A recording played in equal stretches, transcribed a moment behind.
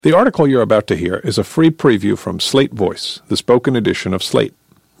The article you're about to hear is a free preview from Slate Voice, the spoken edition of Slate.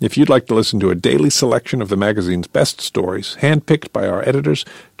 If you'd like to listen to a daily selection of the magazine's best stories, handpicked by our editors,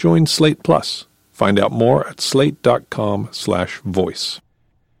 join Slate Plus. Find out more at slate.com/voice.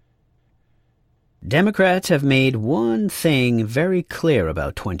 Democrats have made one thing very clear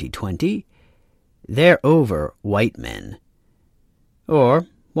about 2020. They're over white men. Or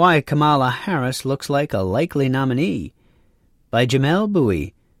Why Kamala Harris Looks Like a Likely Nominee, by Jamel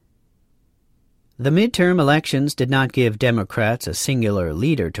Bowie. The midterm elections did not give Democrats a singular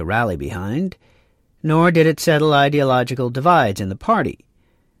leader to rally behind, nor did it settle ideological divides in the party.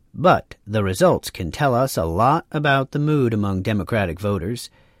 But the results can tell us a lot about the mood among Democratic voters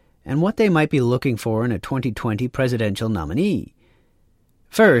and what they might be looking for in a 2020 presidential nominee.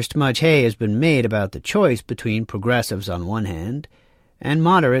 First, much hay has been made about the choice between progressives on one hand and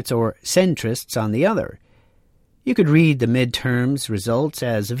moderates or centrists on the other. You could read the midterms results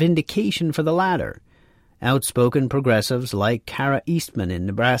as a vindication for the latter. Outspoken progressives like Kara Eastman in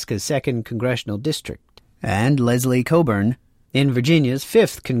Nebraska's 2nd Congressional District and Leslie Coburn in Virginia's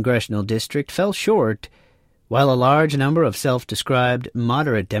 5th Congressional District fell short, while a large number of self-described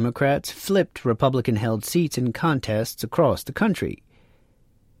moderate Democrats flipped Republican-held seats in contests across the country.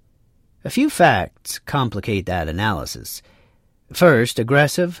 A few facts complicate that analysis. First,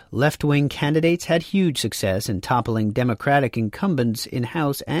 aggressive, left-wing candidates had huge success in toppling Democratic incumbents in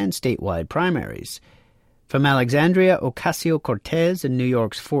House and statewide primaries. From Alexandria Ocasio-Cortez in New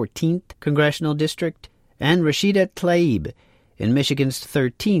York's 14th Congressional District and Rashida Tlaib in Michigan's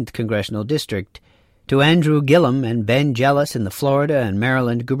 13th Congressional District to Andrew Gillum and Ben Jealous in the Florida and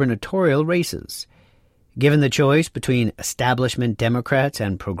Maryland gubernatorial races. Given the choice between establishment Democrats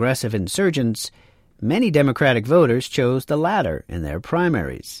and progressive insurgents, many Democratic voters chose the latter in their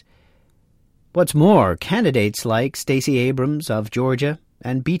primaries. What's more, candidates like Stacey Abrams of Georgia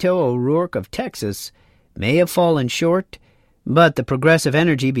and Beto O'Rourke of Texas may have fallen short, but the progressive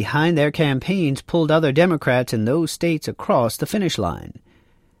energy behind their campaigns pulled other Democrats in those states across the finish line.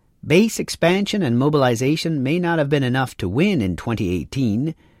 Base expansion and mobilization may not have been enough to win in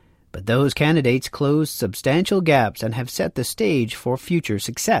 2018, but those candidates closed substantial gaps and have set the stage for future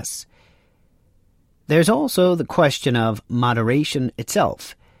success. There's also the question of moderation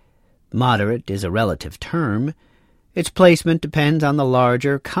itself. Moderate is a relative term. Its placement depends on the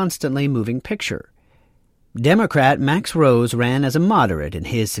larger, constantly moving picture. Democrat Max Rose ran as a moderate in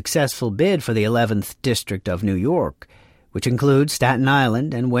his successful bid for the 11th District of New York, which includes Staten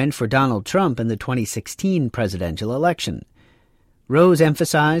Island, and went for Donald Trump in the 2016 presidential election. Rose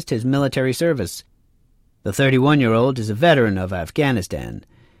emphasized his military service. The 31-year-old is a veteran of Afghanistan,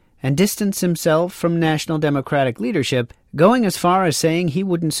 and distanced himself from national Democratic leadership, going as far as saying he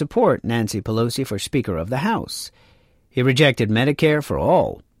wouldn't support Nancy Pelosi for Speaker of the House. He rejected Medicare for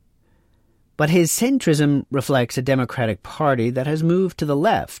all. But his centrism reflects a Democratic Party that has moved to the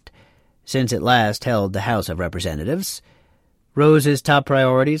left since it last held the House of Representatives. Rose's top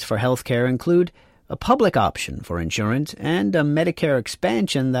priorities for health care include a public option for insurance and a Medicare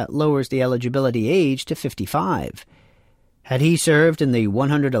expansion that lowers the eligibility age to 55. Had he served in the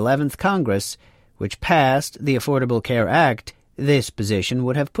 111th Congress, which passed the Affordable Care Act, this position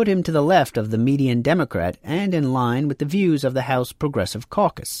would have put him to the left of the median Democrat and in line with the views of the House Progressive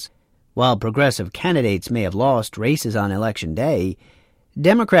Caucus. While progressive candidates may have lost races on Election Day,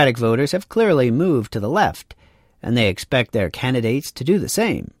 Democratic voters have clearly moved to the left, and they expect their candidates to do the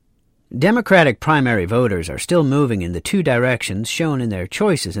same. Democratic primary voters are still moving in the two directions shown in their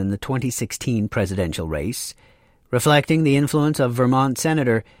choices in the 2016 presidential race. Reflecting the influence of Vermont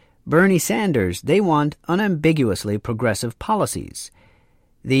Senator Bernie Sanders, they want unambiguously progressive policies.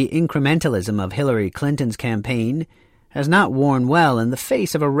 The incrementalism of Hillary Clinton's campaign has not worn well in the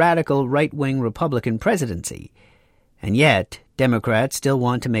face of a radical right-wing Republican presidency. And yet, Democrats still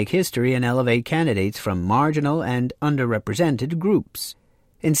want to make history and elevate candidates from marginal and underrepresented groups.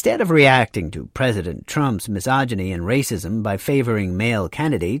 Instead of reacting to President Trump's misogyny and racism by favoring male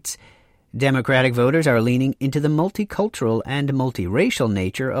candidates, Democratic voters are leaning into the multicultural and multiracial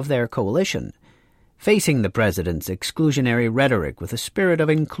nature of their coalition, facing the president's exclusionary rhetoric with a spirit of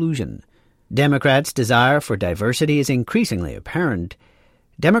inclusion. Democrats' desire for diversity is increasingly apparent.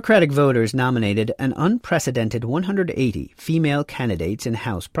 Democratic voters nominated an unprecedented 180 female candidates in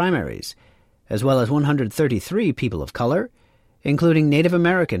House primaries, as well as 133 people of color, including Native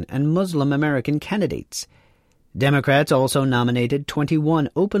American and Muslim American candidates. Democrats also nominated 21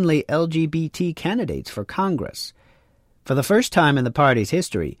 openly LGBT candidates for Congress. For the first time in the party's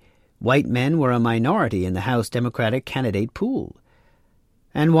history, white men were a minority in the House Democratic candidate pool.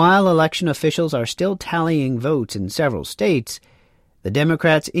 And while election officials are still tallying votes in several states, The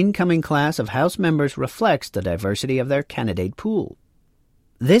Democrats' incoming class of House members reflects the diversity of their candidate pool.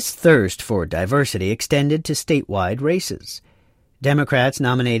 This thirst for diversity extended to statewide races. Democrats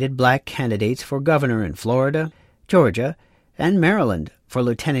nominated black candidates for governor in Florida, Georgia, and Maryland, for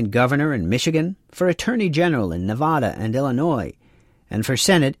lieutenant governor in Michigan, for attorney general in Nevada and Illinois, and for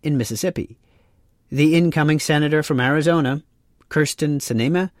Senate in Mississippi. The incoming senator from Arizona, Kyrsten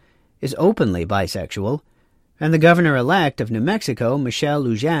Sinema, is openly bisexual, and the governor-elect of New Mexico, Michelle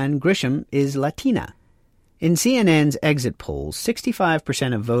Lujan Grisham, is Latina. In CNN's exit polls,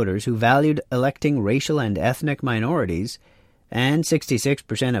 65% of voters who valued electing racial and ethnic minorities and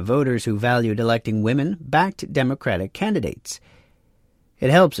 66% of voters who valued electing women backed Democratic candidates. It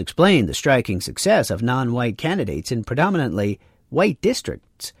helps explain the striking success of non-white candidates in predominantly white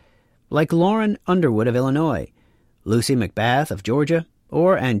districts, like Lauren Underwood of Illinois, Lucy McBath of Georgia,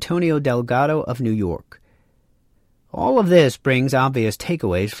 or Antonio Delgado of New York. All of this brings obvious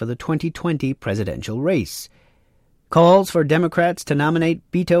takeaways for the 2020 presidential race. Calls for Democrats to nominate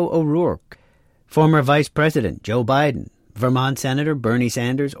Beto O'Rourke, former Vice President Joe Biden, Vermont Senator Bernie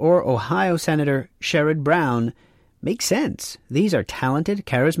Sanders, or Ohio Senator Sherrod Brown make sense. These are talented,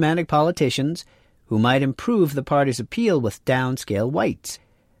 charismatic politicians who might improve the party's appeal with downscale whites.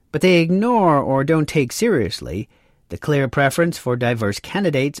 But they ignore or don't take seriously the clear preference for diverse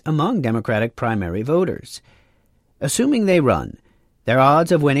candidates among Democratic primary voters. Assuming they run, their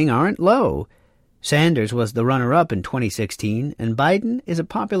odds of winning aren't low. Sanders was the runner-up in 2016, and Biden is a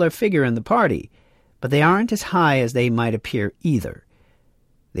popular figure in the party, but they aren't as high as they might appear either.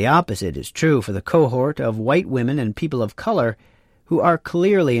 The opposite is true for the cohort of white women and people of color who are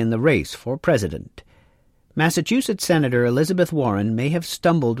clearly in the race for president. Massachusetts Senator Elizabeth Warren may have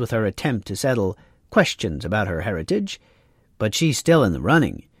stumbled with her attempt to settle questions about her heritage, but she's still in the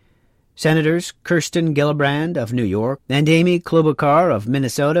running. Senators Kirsten Gillibrand of New York and Amy Klobuchar of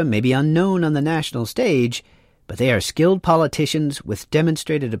Minnesota may be unknown on the national stage, but they are skilled politicians with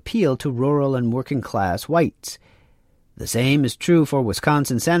demonstrated appeal to rural and working-class whites. The same is true for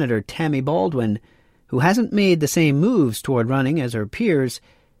Wisconsin Senator Tammy Baldwin, who hasn't made the same moves toward running as her peers,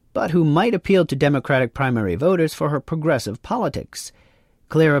 but who might appeal to Democratic primary voters for her progressive politics.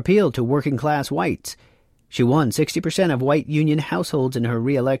 Clear appeal to working-class whites. She won 60% of white union households in her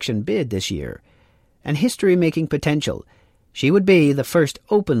re-election bid this year. And history-making potential. She would be the first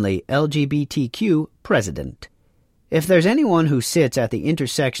openly LGBTQ president. If there's anyone who sits at the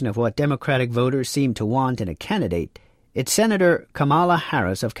intersection of what Democratic voters seem to want in a candidate, it's Senator Kamala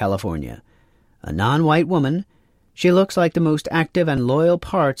Harris of California. A non-white woman, she looks like the most active and loyal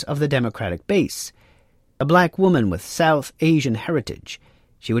parts of the Democratic base. A black woman with South Asian heritage.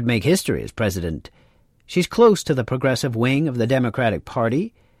 She would make history as president. She's close to the progressive wing of the Democratic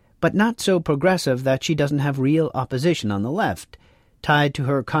Party, but not so progressive that she doesn't have real opposition on the left, tied to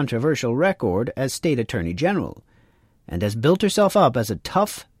her controversial record as state attorney general, and has built herself up as a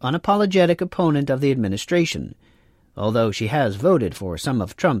tough, unapologetic opponent of the administration, although she has voted for some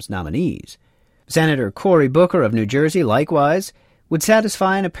of Trump's nominees. Senator Cory Booker of New Jersey, likewise, would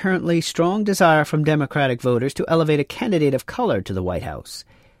satisfy an apparently strong desire from Democratic voters to elevate a candidate of color to the White House.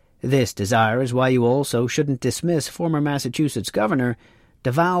 This desire is why you also shouldn't dismiss former Massachusetts Governor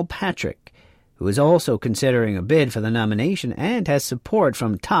Deval Patrick, who is also considering a bid for the nomination and has support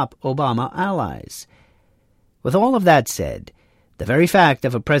from top Obama allies. With all of that said, the very fact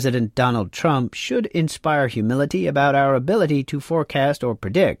of a President Donald Trump should inspire humility about our ability to forecast or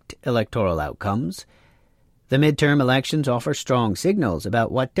predict electoral outcomes. The midterm elections offer strong signals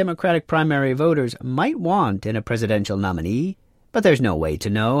about what Democratic primary voters might want in a presidential nominee, but there's no way to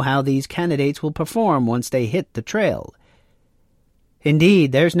know how these candidates will perform once they hit the trail.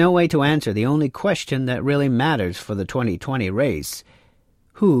 Indeed, there's no way to answer the only question that really matters for the 2020 race: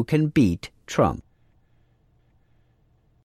 who can beat Trump?